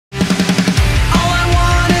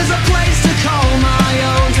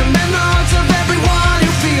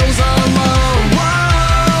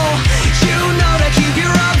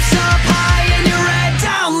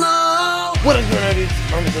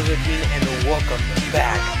welcome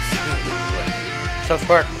back to South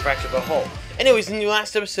Park: The Fracture of a Whole. Anyways, in the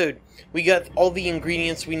last episode, we got all the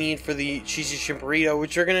ingredients we need for the cheesy shrimp burrito,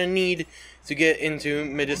 which we're gonna need to get into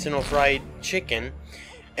medicinal fried chicken.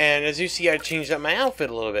 And as you see, I changed up my outfit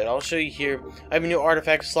a little bit. I'll show you here. I have a new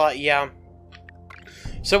artifact slot, yeah.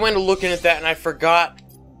 So I went looking at that and I forgot.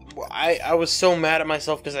 I was so mad at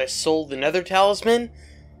myself because I sold the nether talisman.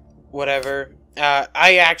 Whatever.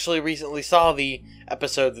 I actually recently saw the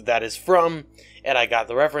episode that is from, and I got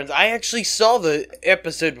the reference. I actually saw the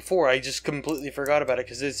episode before. I just completely forgot about it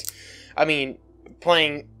because it's, I mean,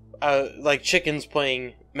 playing, like chickens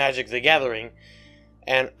playing Magic the Gathering.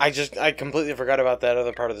 And I completely forgot about that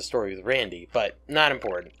other part of the story with Randy, but not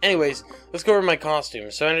important. Anyways, let's go over my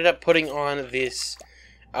costume. So I ended up putting on this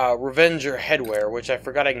Revenger headwear, which I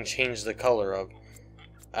forgot I can change the color of.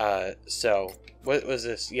 So, what was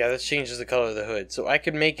this? Yeah, this changes the color of the hood. So I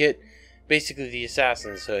could make it basically the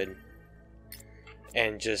assassin's hood.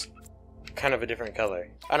 And just kind of a different color.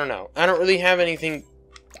 I don't know. I don't really have anything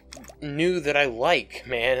new that I like,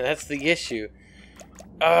 man. That's the issue.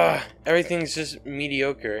 Everything's just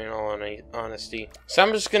mediocre in all honesty. So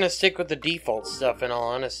I'm just gonna stick with the default stuff in all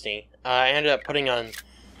honesty. I ended up putting on,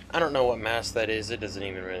 I don't know what mask that is. It doesn't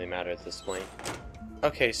even really matter at this point.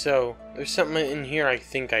 Okay, so there's something in here I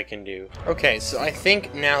think I can do. Okay, so I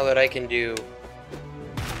think now that I can do...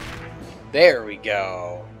 There we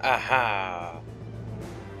go. Aha.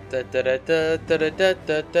 Da da da da da da da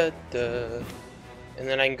da da da. And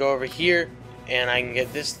then I can go over here and I can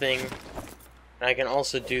get this thing. And I can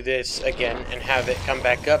also do this again and have it come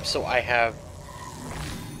back up so I have...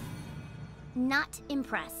 Not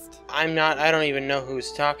impressed. I'm not, I don't even know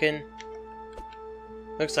who's talking.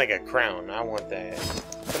 Looks like a crown. I want that.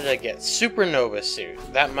 What did I get? Supernova suit.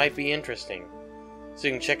 That might be interesting. So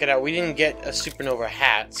you can check it out. We didn't get a supernova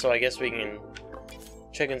hat, so I guess we can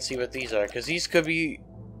check and see what these are. Because these could be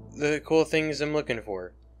the cool things I'm looking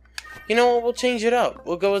for. You know what? We'll change it up.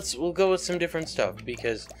 We'll go with some different stuff.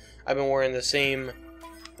 Because I've been wearing the same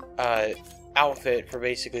outfit for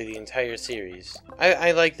basically the entire series.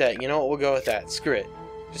 I like that. You know what? We'll go with that. Screw it.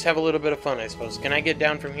 Just have a little bit of fun, I suppose. Can I get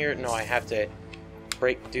down from here? No, I have to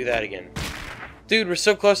do that again. Dude, we're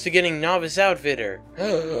so close to getting Novice Outfitter.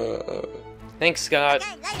 Thanks, Scott.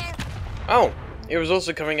 Oh, it was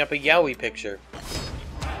also coming up a Yowie picture.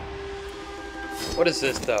 What is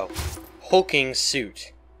this, though? Hulking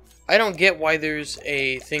suit. I don't get why there's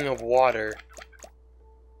a thing of water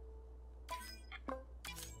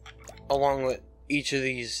along with each of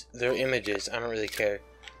their images. I don't really care.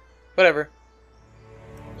 Whatever.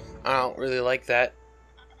 I don't really like that.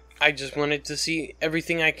 I just wanted to see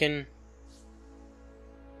everything I can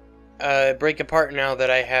break apart now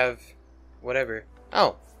that I have whatever.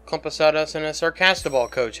 Oh, clump of sawdust and a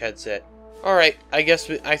Sandcastle coach headset. Alright, I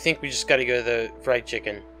think we just gotta go to the fried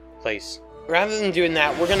chicken place. Rather than doing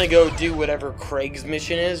that, we're gonna go do whatever Craig's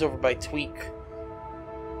mission is over by Tweak.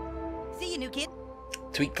 See you, new kid.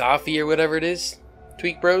 Tweak Coffee or whatever it is.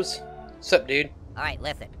 Tweak Bros. What's up, dude? Alright,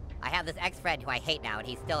 listen. I have this ex-friend who I hate now, and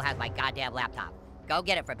he still has my goddamn laptop. Go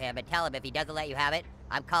get it from him and tell him if he doesn't let you have it,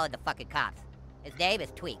 I'm calling the fucking cops. His name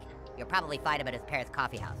is Tweak. You'll probably find him at his parents'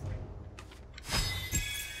 coffee house.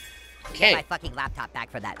 Okay. Get my fucking laptop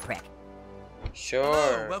back from that prick. Sure.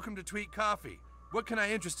 Hello, welcome to Tweak Coffee. What can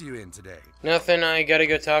I interest you in today? Nothing, I gotta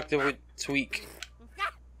go talk to Tweak.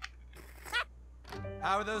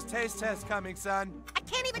 How are those taste tests coming, son? I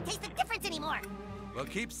can't even taste the difference anymore. Well,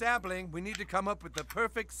 keep sampling. We need to come up with the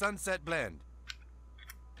perfect sunset blend.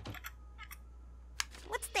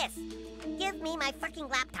 What's this? Give me my fucking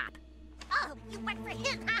laptop. Oh, you work for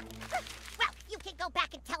him, huh? Well, you can go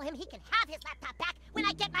back and tell him he can have his laptop back when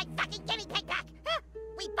I get my fucking guinea pig back.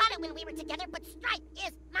 We bought it when we were together, but Stripe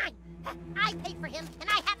is mine. I paid for him, and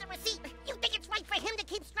I have the receipt. You think it's right for him to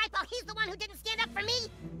keep Stripe while he's the one who didn't stand up for me?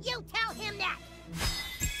 You tell him that.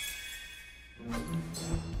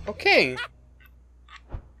 Okay.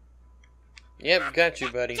 Yep, got you,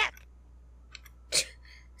 buddy.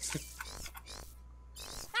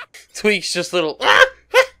 Tweak's just little...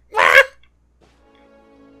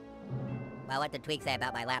 Well, what did Tweak say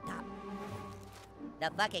about my laptop?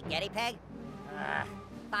 The fucking guinea pig? Ugh.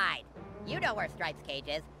 Fine. You know where Stripe's cage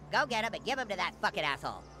is. Go get him and give him to that fucking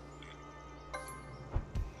asshole.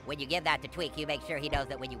 When you give that to Tweak, you make sure he knows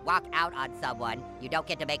that when you walk out on someone, you don't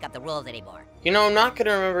get to make up the rules anymore. You know, I'm not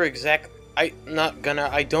gonna remember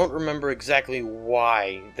I don't remember exactly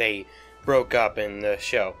why they broke up in the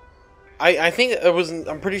show. I think it was,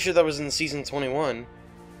 I'm pretty sure that was in season 21.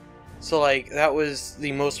 So, like, that was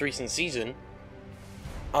the most recent season.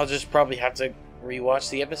 I'll just probably have to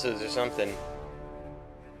rewatch the episodes or something.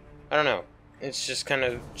 I don't know. It's just kind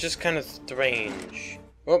of strange.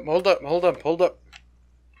 Oh, hold up.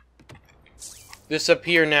 This up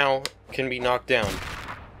here now can be knocked down.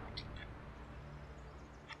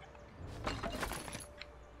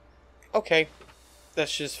 Okay.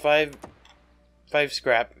 That's just five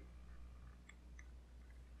scrap.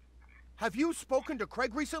 Have you spoken to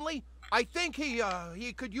Craig recently? I think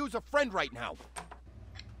he could use a friend right now.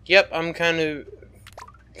 Yep, I'm kind of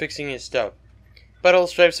fixing his stuff. Butthole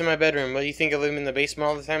Stripes in my bedroom. What do you think of him in the basement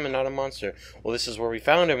all the time and not a monster? Well, this is where we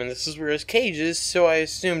found him, and this is where his cage is, so I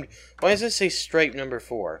assumed... Why does it say Stripe number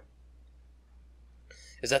 4?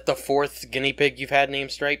 Is that the 4th guinea pig you've had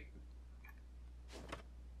named Stripe?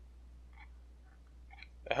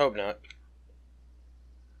 I hope not.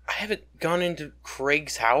 I haven't gone into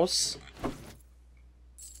Craig's house?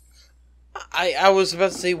 I was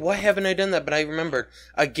about to say, why haven't I done that? But I remembered.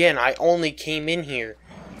 Again, I only came in here.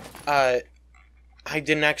 I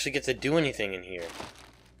didn't actually get to do anything in here.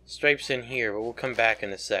 Stripe's in here, but we'll come back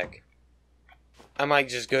in a sec. I might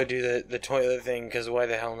just go do the toilet thing, because why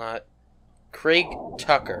the hell not? Craig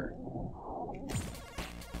Tucker.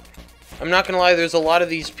 I'm not gonna lie, there's a lot of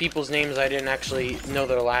these people's names I didn't actually know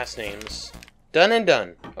their last names. Done and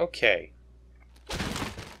done. Okay.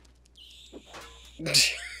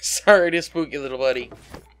 Sorry to spook you, little buddy.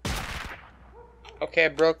 Okay, I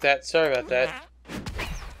broke that. Sorry about that.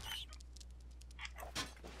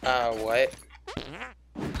 What?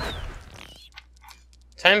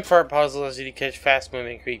 Time fart pause allows you to catch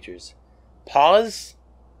fast-moving creatures. Pause?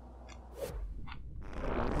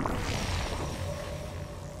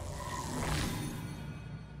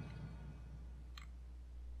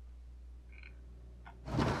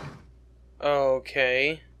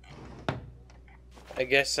 Okay. I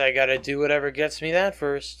guess I gotta do whatever gets me that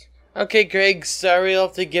first. Okay, Greg, sorry I'll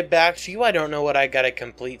have to get back to you. I don't know what I gotta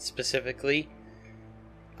complete specifically.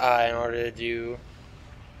 In order to do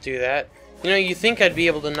that. You know, you think I'd be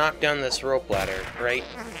able to knock down this rope ladder, right?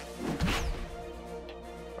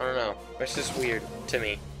 I don't know. It's just weird to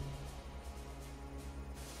me.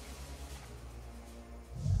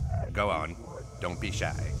 Go on. Don't be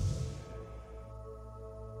shy.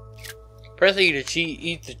 Press E to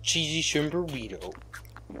eat the cheesy shrimp burrito.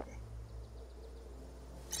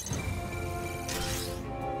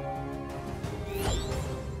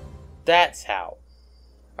 That's how.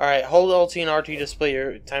 Alright, hold LT and RT to display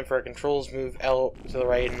your time for our controls. Move L to the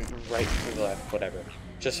right and right to the left, whatever.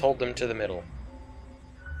 Just hold them to the middle.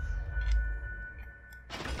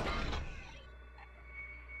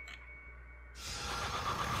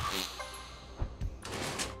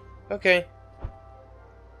 Okay.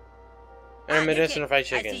 And a medicinal fried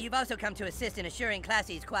chicken. I see you've also come to assist in assuring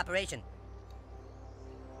Classy's cooperation.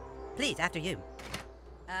 Please, after you.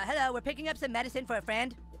 Hello, we're picking up some medicine for a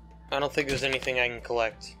friend. I don't think there's anything I can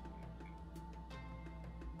collect.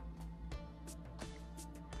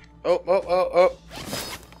 Oh.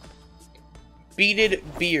 Beaded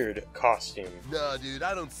beard costume. Nah, dude,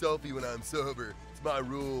 I don't selfie when I'm sober. It's my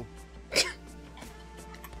rule.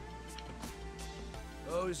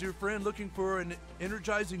 Oh, is your friend looking for an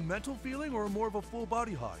energizing mental feeling or more of a full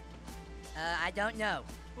body high? I don't know.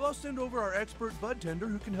 Well, I'll send over our expert bud tender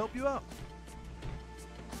who can help you out.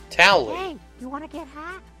 Towelie. Hey, you want to get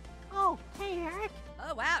high? Oh, hey, Eric.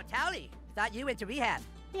 Oh, wow, Towelie. Thought you went to rehab.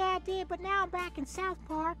 Yeah, I did, but now I'm back in South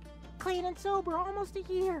Park. Clean and sober, almost a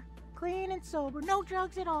year. Clean and sober, no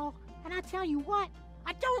drugs at all. And I tell you what,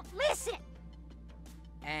 I don't miss it.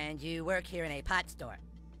 And you work here in a pot store.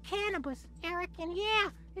 Cannabis, Eric, and yeah,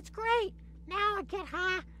 it's great. Now I get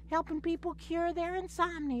high, helping people cure their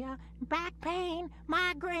insomnia, back pain,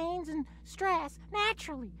 migraines, and stress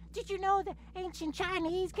naturally. Did you know that ancient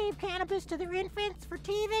Chinese gave cannabis to their infants for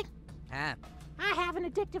teething? Huh. I have an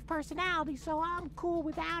addictive personality, so I'm cool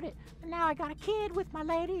without it. And now I got a kid with my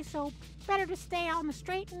lady, so better to stay on the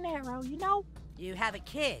straight and narrow, you know? You have a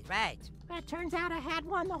kid, right? But it turns out I had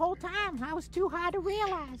one the whole time. I was too high to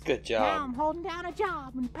realize. Good job. Now I'm holding down a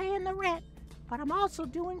job and paying the rent. But I'm also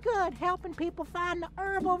doing good, helping people find the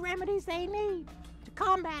herbal remedies they need to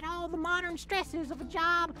combat all the modern stresses of a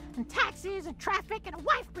job and taxes and traffic and a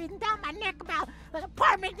wife breathing down my neck about an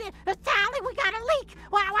apartment. Towelie, we got a leak.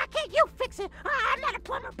 Why can't you fix it? I'm not a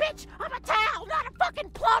plumber, bitch. I'm a towel, not a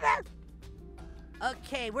fucking plumber.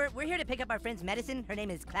 Okay, we're here to pick up our friend's medicine. Her name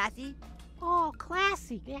is Classy. Oh,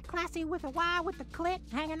 Classy. Yeah, Classy with a Y with the clit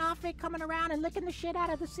hanging off it, coming around and licking the shit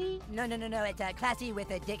out of the sea. No. It's Classy with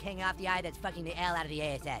a dick hanging off the eye that's fucking the L out of the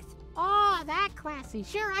ASS. Oh, that Classy.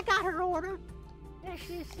 Sure, I got her order. Yeah,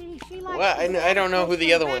 she likes Well, I don't know who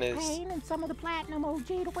the other one is. And some of the platinum OG.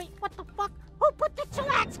 Wait, what the fuck? Who put the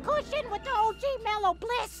chillax cushion with the OG Mellow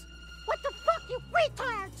Bliss? What the fuck, you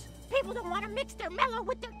retards? people don't want to mix their mellow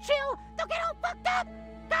with their chill, they'll get all fucked up.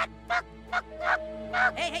 God, fuck.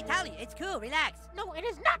 Hey, Towelie, it's cool, relax. No, it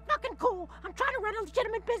is not fucking cool. I'm trying to run a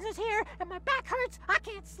legitimate business here, and my back hurts. I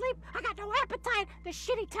can't sleep. I got no appetite. This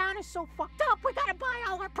shitty town is so fucked up. We gotta buy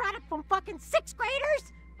all our product from fucking 6th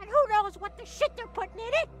graders. And who knows what the shit they're putting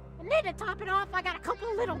in it. And then to top it off, I got a couple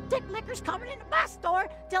of little dick lickers coming into my store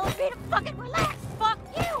telling me to fucking relax. Fuck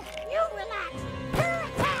you. You relax. You're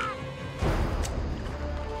a town.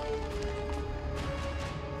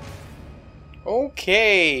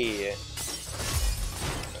 Okay.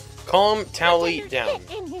 Calm Towelie down.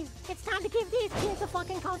 Get in here. It's time to give these kids a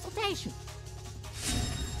fucking consultation.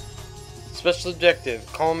 Special objective,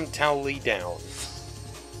 calm Towelie down.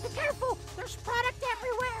 Be careful. There's product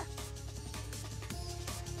everywhere.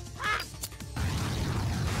 Ah.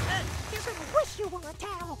 You're gonna wish you were a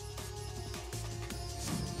towel.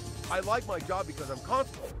 I like my job because I'm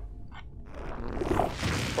constable.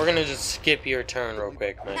 We're gonna just skip your turn real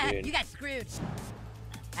quick, my dude. You got screwed.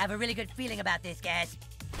 I have a really good feeling about this, guys.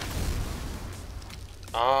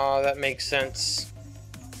 Ah, that makes sense.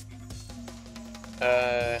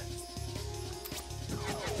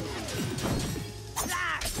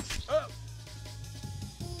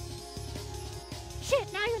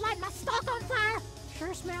 Shit, now you light my stock on fire.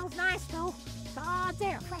 Sure smells nice, though. God's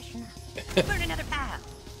air freshener. Burn another pile.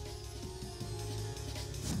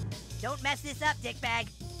 Don't mess this up, dickbag.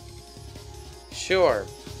 Sure.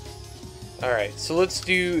 Alright, so let's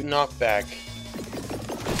do knockback.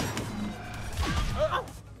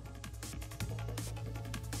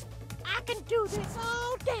 I can do this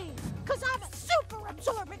all day, cause I'm a super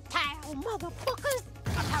absorbent towel, motherfuckers.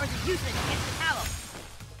 Our powers are useless against the towel.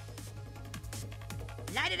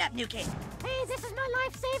 Light it up, new kid. Hey, this is my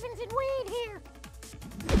life savings in weed here.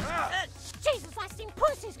 Jesus, I've seen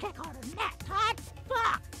pussies kick harder than that, Todd.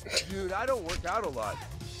 Fuck. Dude, I don't work out a lot.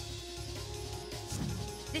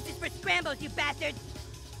 This is for scrambles, you bastards.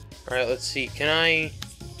 Alright, let's see. Can I...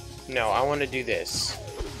 No, I want to do this.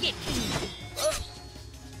 Get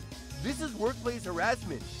This is workplace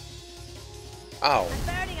harassment. Oh. I'm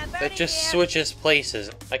burning That just here. switches places.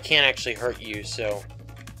 I can't actually hurt you, so...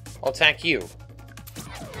 I'll attack you.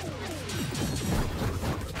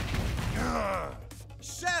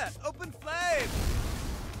 Shit! Open flame!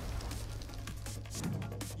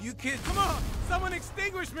 You kids, come on! Someone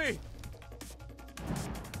extinguish me!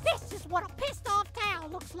 This is what a pissed off towel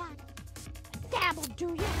looks like. Dabble, do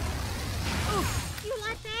ya? Ooh, you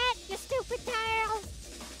like that, you stupid towel?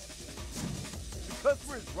 The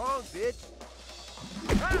customer's wrong, bitch.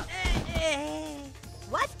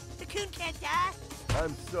 What? The coon can't die?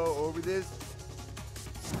 I'm so over this.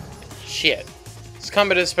 Shit. It's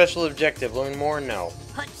combat special objective. Learn more? No.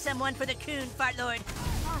 Punch someone for the coon, fart lord.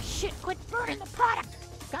 Oh shit, quit burning the product.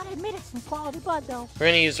 Gotta admit it's some quality bud though. We're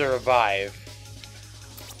gonna use a revive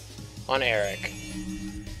on Eric.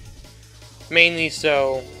 Mainly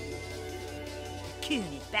so... Coon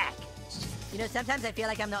is back. You know, sometimes I feel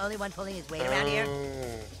like I'm the only one pulling his weight around here.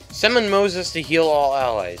 Summon Moses to heal all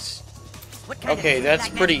allies. What kind Okay, of that's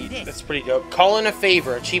black pretty. magic is this? That's pretty dope. Call in a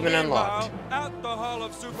favor. Achievement unlocked. At the Hall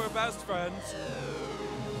of Super Best Friends.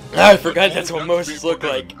 I forgot that's what Moses looked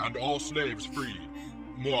like. And all slaves free.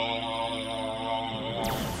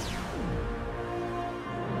 Mwah.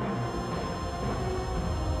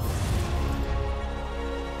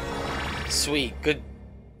 Sweet. Good.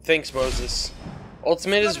 Thanks, Moses.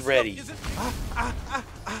 Ultimate is ready. You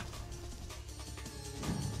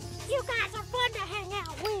guys are fun to hang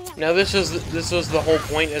out with. Now this was the whole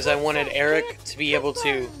point, is I wanted Eric to be able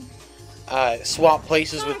to swap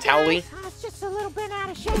places with Towelie. I was just a little bit out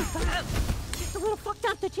of shape. Just a little fucked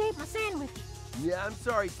up to shape my sandwich. Yeah, I'm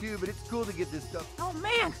sorry too, but it's cool to get this stuff. Oh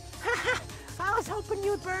man, I was hoping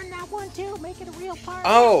you'd burn that one too, make it a real party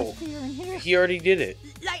Oh, atmosphere in here. he already did it.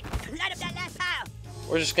 Light up that last pile.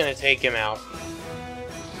 We're just gonna take him out.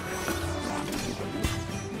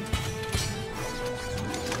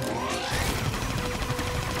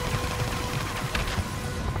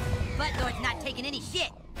 Butt lord's not taking any shit.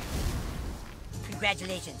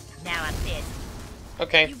 Congratulations. Now I'm pissed.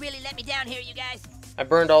 Okay, You really let me down here, you guys. I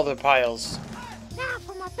burned all the piles. Now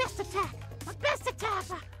for my best attack. My best attack.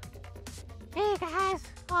 Hey guys.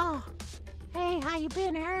 Oh, hey, how you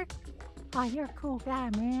been, Eric? Oh, you're a cool guy,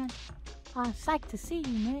 man. I'm psyched to see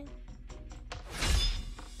you, man.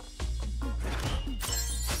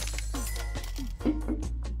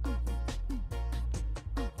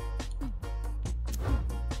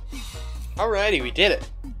 Alrighty, we did it.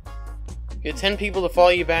 Get 10 people to follow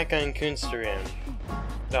you back on Instagram.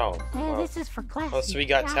 Oh, Hey, well. this is for class. Oh, so we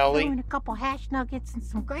got I'm Towelie? throwing a couple hash nuggets and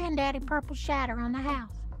some granddaddy purple shatter on the house.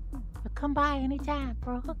 A Come by anytime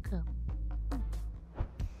for a hookup.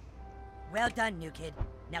 Well done, new kid.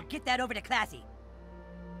 Now get that over to Classy.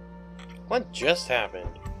 What just happened?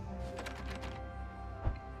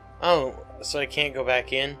 Oh, so I can't go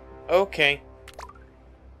back in? Okay.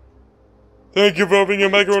 Thank you for helping your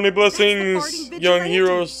macaroni blessings, young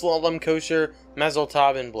hero, slalom kosher, mazel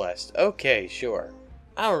tov, and blessed. Okay, sure.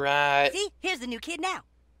 Alright. See? Here's the new kid now.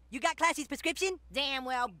 You got Classy's prescription? Damn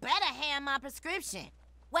well better hand my prescription.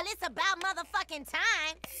 Well, it's about motherfucking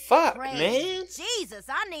time. Fuck, Praise man. Jesus,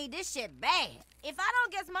 I need this shit bad. If I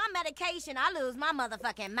don't get my medication, I lose my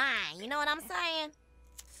motherfucking mind. You know what I'm saying?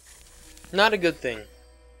 Not a good thing.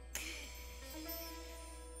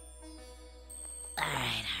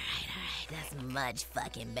 Alright. That's much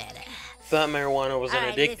fucking better. Thought marijuana wasn't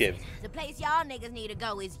Alright, addictive. listen, the place y'all niggas need to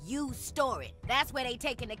go is You Store It. That's where they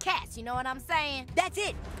taking the cats, you know what I'm saying? That's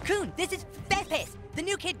it. Coon, this is Fast Pass. The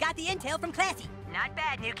new kid got the intel from Classy. Not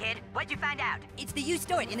bad, new kid. What'd you find out? It's the U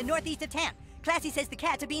Store It in the northeast of town. Classy says the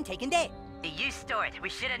cats are being taken there. The you store it. We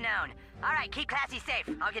should have known. All right, keep Classy safe.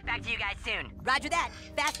 I'll get back to you guys soon. Roger that.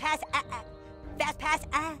 Fast Pass. Fast Pass.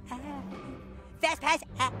 Fast Pass.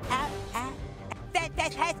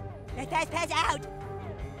 Fast Pass. Fast Pass out.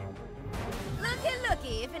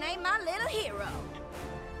 Looky, if it ain't my little hero.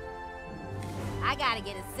 I gotta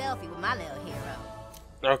get a selfie with my little hero.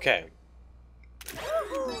 Okay.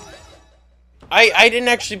 I didn't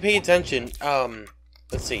actually pay attention.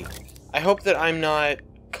 Let's see. I hope that I'm not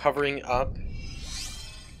covering up.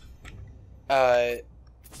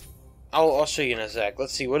 I'll show you in a sec.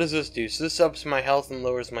 Let's see, what does this do? So this ups my health and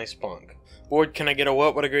lowers my spunk. Bored, can I get a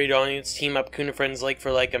what? What a great audience. Team up, Kuna friends like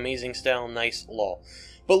for like, amazing style, nice, lol.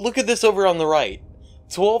 But look at this over on the right.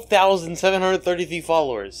 12,733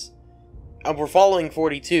 followers. And we're following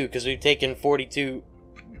 42, because we've taken 42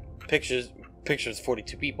 pictures of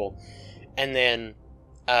 42 people. And then,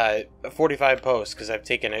 45 posts, because I've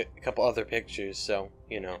taken a couple other pictures, so,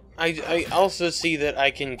 you know. I also see that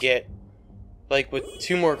I can get, like, with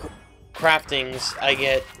 2 more craftings, I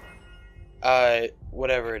get,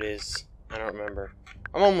 whatever it is. I don't remember.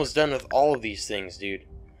 I'm almost done with all of these things, dude.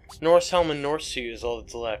 Norse helm and Norse suit is all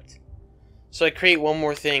that's left. So I create one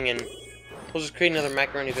more thing, and we'll just create another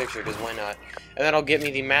macaroni picture, because why not? And that'll get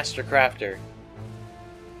me the Master Crafter.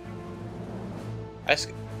 Hey,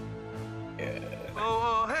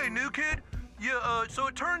 new kid. Yeah, so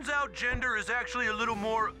it turns out gender is actually a little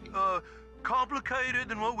more, complicated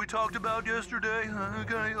than what we talked about yesterday.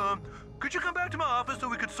 Okay, could you come back to my office so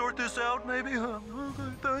we could sort this out, maybe?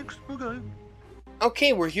 Okay, thanks. Okay.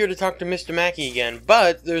 Okay, we're here to talk to Mr. Mackey again,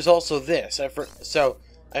 but there's also this. I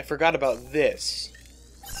forgot about this.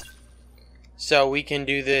 So we can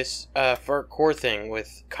do this FART core thing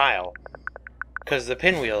with Kyle, because the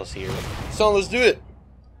pinwheel's here. So let's do it.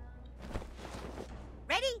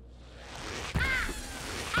 Ready?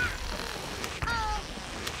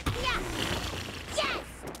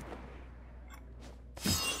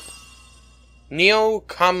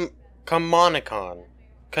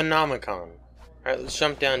 Canonicon. Alright, let's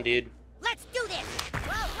jump down, dude. Let's do this!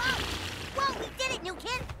 Whoa, we did it, new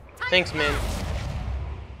kid! Thanks, man.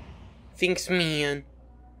 Thanks, man.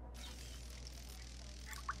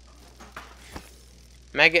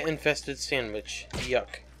 Maggot-infested sandwich.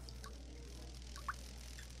 Yuck.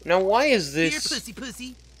 Now, why is this... Here,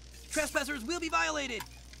 pussy. Trespassers will be violated.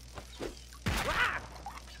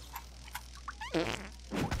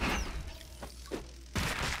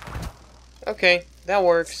 Okay, that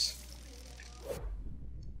works.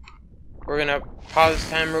 We're gonna pause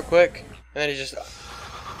time real quick, and then it just...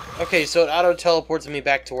 Okay, so it auto-teleports me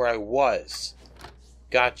back to where I was.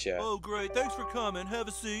 Gotcha. Oh, great. Thanks for coming. Have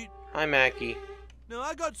a seat. Hi, Mackie. Now,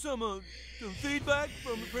 I got some feedback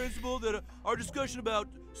from the principal that our discussion about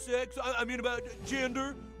sex, about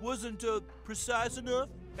gender, wasn't precise enough.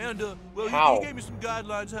 And, well, he gave me some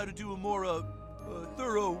guidelines how to do a more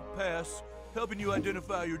thorough pass, helping you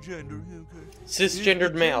identify your gender. Okay.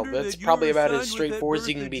 Cisgendered male. That's probably about as straightforward as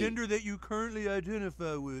you can be. The gender that you currently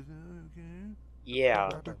identify with. Okay. Yeah.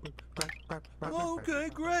 Okay,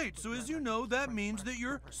 great. So as you know, that means that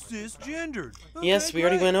you're cisgendered. Okay, yes, we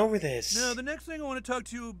already went over this. Now, the next thing I want to talk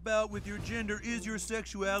to you about with your gender is your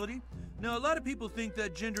sexuality. Now, a lot of people think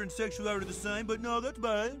that gender and sexuality are the same, but no, that's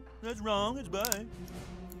bi. That's wrong. It's bi.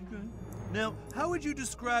 Okay. Now, how would you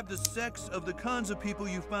describe the sex of the kinds of people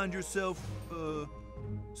you find yourself,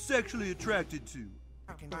 sexually attracted to?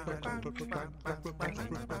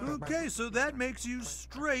 Okay, so that makes you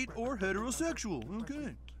straight or heterosexual.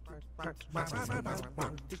 Okay.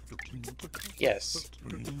 Yes.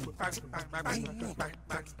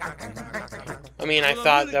 I mean, I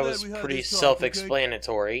thought that was pretty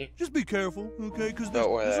self-explanatory. Just be careful, okay? Because there's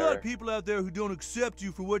a lot of people out there who don't accept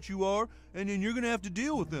you for what you are, and then you're gonna have to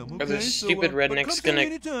deal with them. Okay? Are those stupid rednecks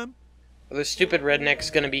gonna? Are those stupid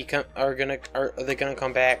rednecks gonna be? Are they gonna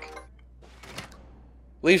come back?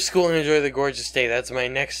 Leave school and enjoy the gorgeous day. That's my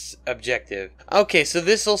next objective. Okay, so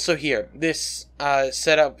this also here, this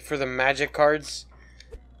setup for the magic cards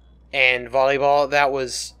and volleyball, that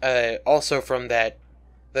was also from that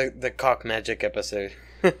the cock magic episode.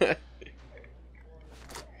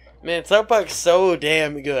 Man, South Park's so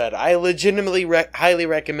damn good. I legitimately highly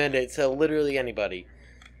recommend it to literally anybody.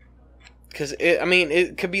 Cause I mean,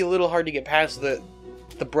 it could be a little hard to get past the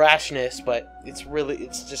brashness, but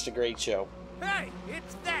it's just a great show. Hey,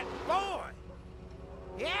 it's that boy!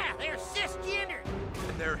 Yeah, they're cisgender.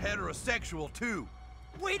 And they're heterosexual, too.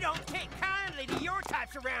 We don't take kindly to your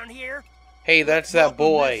types around here. Hey, that's that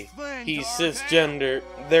boy. He's cisgender.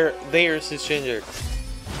 They are cisgender.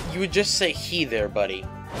 You would just say he there, buddy.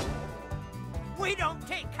 We don't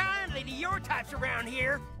take kindly to your types around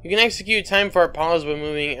here. You can execute time fart pause by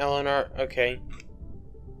moving L and R. Okay.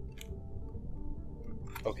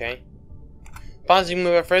 Okay. Pause, you can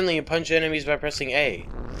move a friendly and punch enemies by pressing A.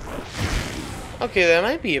 Okay, that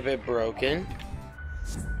might be a bit broken.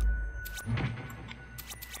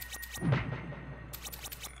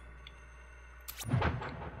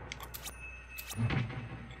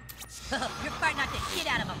 You're fighting out the shit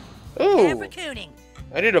out of him. Ooh! For cooning.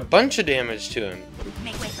 I did a bunch of damage to him.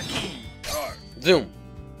 Make way for coon. Zoom.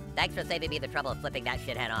 Thanks for saving me the trouble of flipping that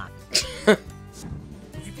shithead off.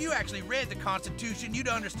 If you actually read the Constitution, you'd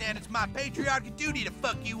understand it's my patriotic duty to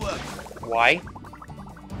fuck you up. Why?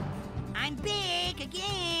 I'm big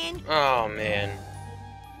again. Oh, man.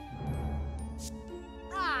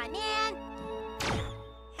 Aw, man.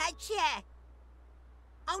 Hatcha.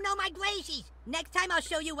 Oh no, my glacies. Next time I'll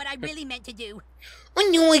show you what I really meant to do. Oh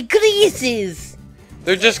no, my glaces!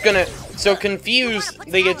 They're just gonna... So confused,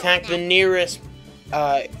 they attack the nearest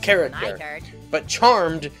character. But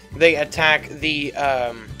charmed, they attack the,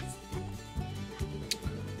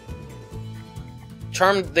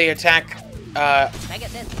 Charmed, they attack,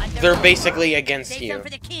 they're basically against Say you. so for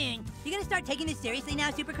the king. You gonna start taking this seriously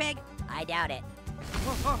now, Super Craig? I doubt it.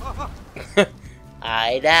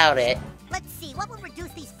 I doubt it. Let's see, what will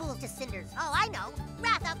reduce these fools to cinders? Oh, I know.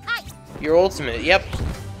 Wrath of Kite. Your ultimate, yep.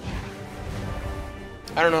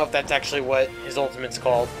 I don't know if that's actually what his ultimate's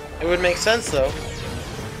called. It would make sense, though.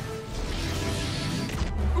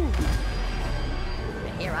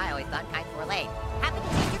 Here, I always thought kites were lame. Happen to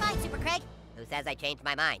change your mind, Super Craig? Who says I changed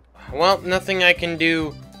my mind? Well, nothing I can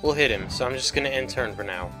do will hit him, so I'm just gonna end turn for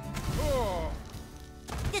now.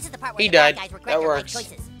 This is the part where He the bad died. guys regret That their works. life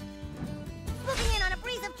choices. Moving in on a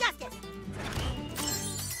breeze of justice.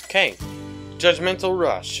 Okay. Judgmental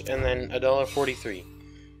Rush, and then $1.43.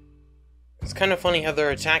 It's kind of funny how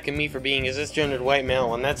they're attacking me for being a cisgendered white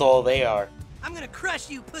male, and that's all they are. I'm gonna crush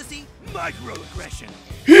you, pussy. Microaggression.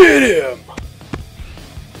 Hit him!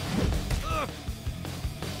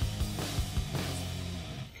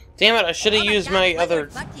 Damn it, I should have used my other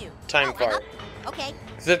time card. Okay.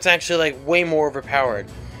 Because that's actually, like, way more overpowered.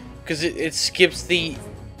 Because it skips the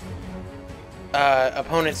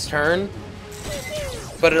opponent's turn,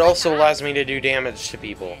 but it also allows me to do damage to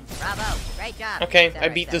people. Bravo. Great job. Okay, I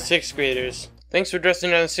beat the 6th graders. Thanks for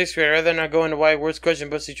dressing down the 6th grader. Rather than not go into why, worst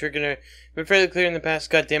question, busty trick, and been fairly clear in the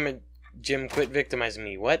past. God damn it, Jim, quit victimizing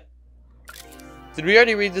me. What? Did we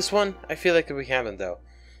already read this one? I feel like we haven't, though.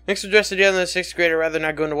 Thanks for dressing down the 6th grader. Rather than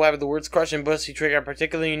not go into why, with the words crush and busty trigger a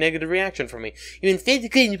particularly negative reaction from me. You instead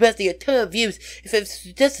declared posting a ton of views. If it's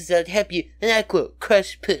justice, I'd help you. And I quote,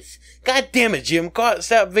 crush puss. God damn it, Jim.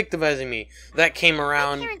 Stop victimizing me. That came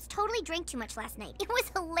around. My parents totally drank too much last night. It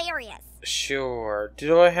was hilarious. Sure.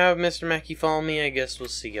 Do I have Mr. Mackey follow me? I guess we'll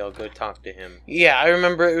see. I'll go talk to him. Yeah, I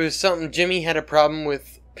remember it was something. Jimmy had a problem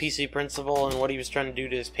with PC Principal and what he was trying to do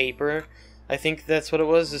to his paper. I think that's what it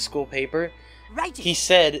was, the school paper. He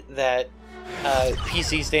said that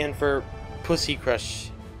PC stand for Pussy Crush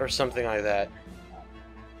or something like that.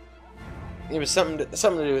 It was something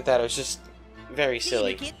to do with that. It was just very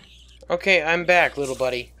silly. Okay, I'm back, little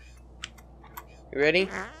buddy. You ready?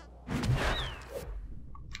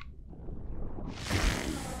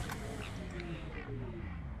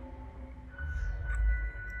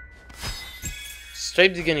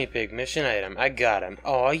 Striped the guinea pig, mission item. I got him.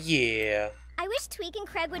 Oh yeah. I wish Tweak and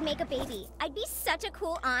Craig would make a baby. I'd be such a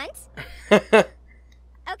cool aunt. Okay,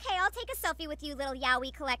 I'll take a selfie with you, little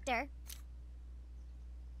Yowie collector.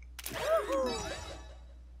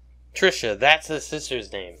 Trisha, that's his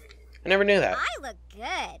sister's name. I never knew that. I look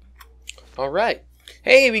good. Alright.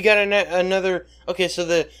 Hey, we got another... Okay, so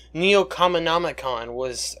the Neocomonomicon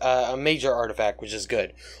was a major artifact, which is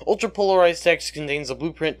good. Ultra-polarized text contains a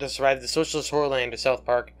blueprint to survive the socialist horrorland of South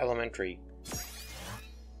Park Elementary.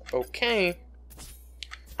 Okay.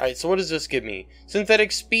 Alright, so what does this give me?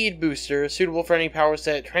 Synthetic speed booster, suitable for any power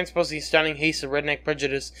set, transposing stunning haste of redneck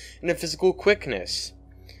prejudice into physical quickness.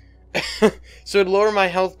 So it'd lower my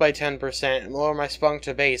health by 10% and lower my spunk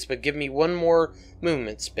to base, but give me one more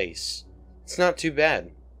movement space. It's not too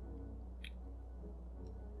bad.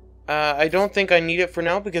 I don't think I need it for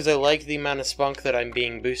now because I like the amount of spunk that I'm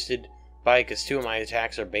being boosted by, because 2 of my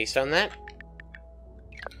attacks are based on that.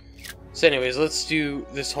 So anyways, let's do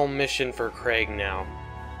this whole mission for Craig now.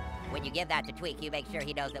 When you give that to Tweak, you make sure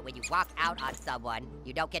he knows that when you walk out on someone,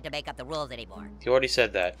 you don't get to make up the rules anymore. You already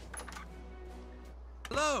said that.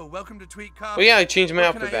 Hello, welcome to Tweak Coffee. Well, yeah, I changed my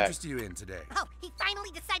outfit What can I back. interest you in today? Oh, he finally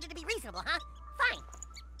decided to be reasonable, huh? Fine.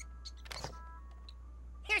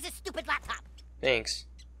 Here's a stupid laptop. Thanks.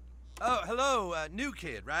 Oh, hello, new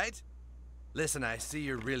kid, right? Listen, I see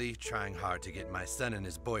you're really trying hard to get my son and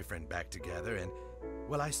his boyfriend back together, and,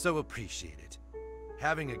 well, I so appreciate it.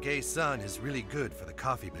 Having a gay son is really good for the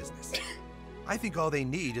coffee business. I think all they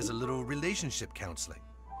need is a little relationship counseling.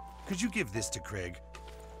 Could you give this to Craig?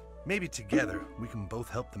 Maybe together we can both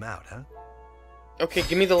help them out, huh? Okay,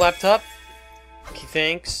 give me the laptop. Okay,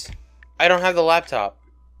 thanks. I don't have the laptop.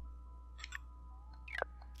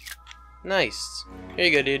 Nice. Here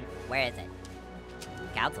you go, dude. Where is it?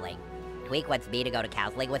 Counseling? Tweak wants me to go to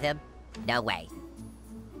counseling with him? No way.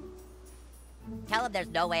 Tell him there's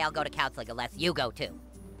no way I'll go to counseling unless you go too.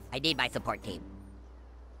 I need my support team.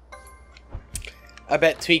 I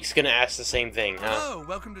bet Tweak's gonna ask the same thing, huh? Hello,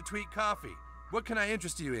 welcome to Tweak Coffee. What can I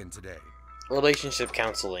interest you in today? Relationship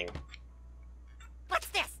counseling. What's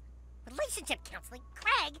this? Relationship counseling?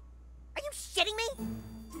 Craig? Are you shitting me?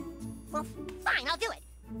 Well, fine, I'll do it.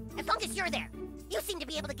 As long as you're there. You seem to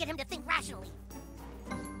be able to get him to think rationally.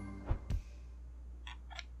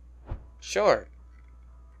 Sure.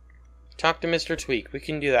 Talk to Mr. Tweak. We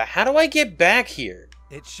can do that. How do I get back here?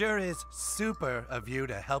 It sure is super of you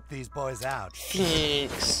to help these boys out.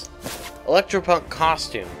 Thanks. Electropunk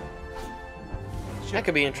costume. That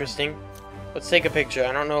could be interesting. Let's take a picture.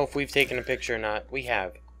 I don't know if we've taken a picture or not. We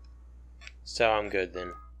have. So I'm good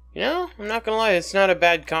then. You know, I'm not gonna lie, it's not a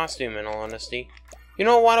bad costume in all honesty. You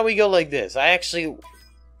know, why don't we go like this? I actually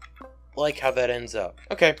like how that ends up.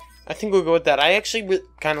 Okay, I think we'll go with that. I actually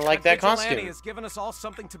kind of like that costume. Has given us all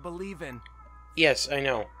something to believe in. Yes, I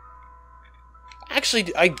know.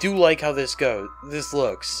 Actually, I do like how this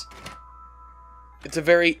looks. It's a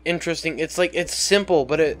very interesting, it's like, it's simple,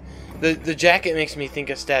 but the jacket makes me think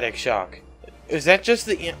of Static Shock. Is that just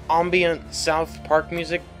the ambient South Park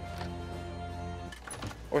music?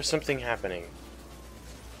 Or something happening?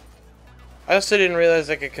 I also didn't realize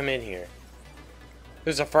I could come in here.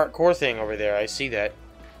 There's a fartcore thing over there, I see that.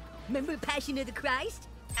 Remember Passion of the Christ?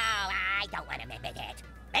 Oh, I don't want to admit it.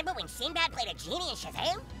 Remember when Sinbad played a genie in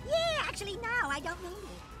Shazam? Yeah, actually, no, I don't remember.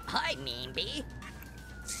 I mean, B.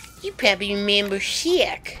 You probably remember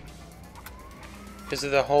Shaq. Because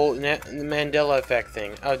of the whole Mandela effect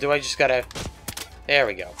thing. Oh, do I just gotta... There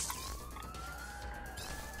we go.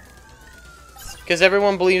 Because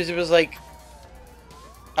everyone believes it was like...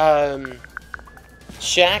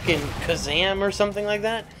 Shaq and Kazam or something like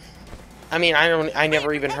that. I mean, I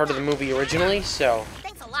never even heard of the movie originally, so...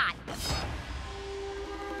 Thanks a lot.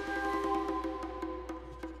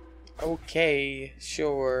 Okay,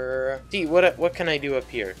 sure. See, what can I do up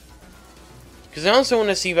here? Because I also want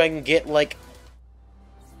to see if I can get, like...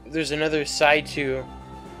 There's another side to...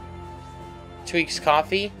 Tweak's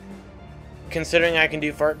Coffee. Considering I can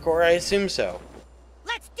do fartcore, I assume so.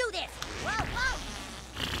 Let's do this! Whoa, whoa!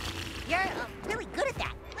 You're really good at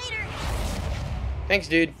that. Later! Thanks,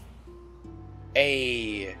 dude.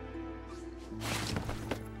 Ayy.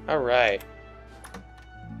 Alright.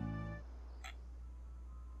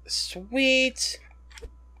 Sweet!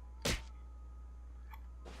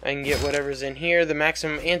 I can get whatever's in here. The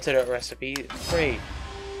maximum antidote recipe. Great.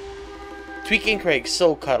 Tweaking Craig,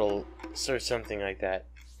 Soul Cuddle, or something like that.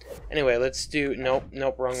 Anyway, let's do...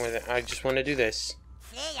 Nope, wrong with it. I just want to do this.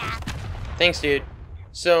 See ya. Thanks, dude.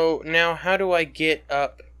 So, now how do I get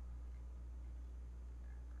up...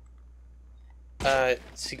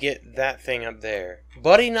 to get that thing up there?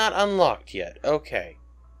 Buddy not unlocked yet. Okay.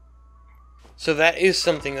 So that is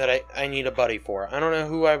something that I need a buddy for. I don't know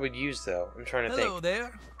who I would use, though. I'm trying to think. Hello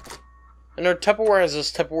there. I know Tupperware has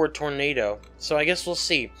this Tupperware Tornado, so I guess we'll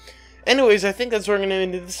see. Anyways, I think that's where I'm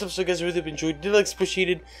going to end this episode, guys. I really hope you enjoyed. Did like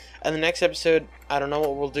appreciated. And the next episode, I don't know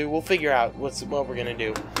what we'll do. We'll figure out what we're going to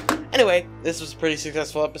do. Anyway, this was a pretty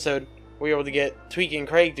successful episode. we were able to get Tweek and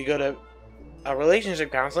Craig to go to a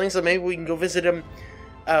relationship counseling, so maybe we can go visit them.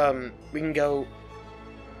 We can go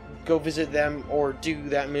visit them or do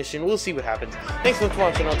that mission. We'll see what happens. Thanks so much for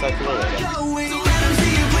watching. I'll talk to you later.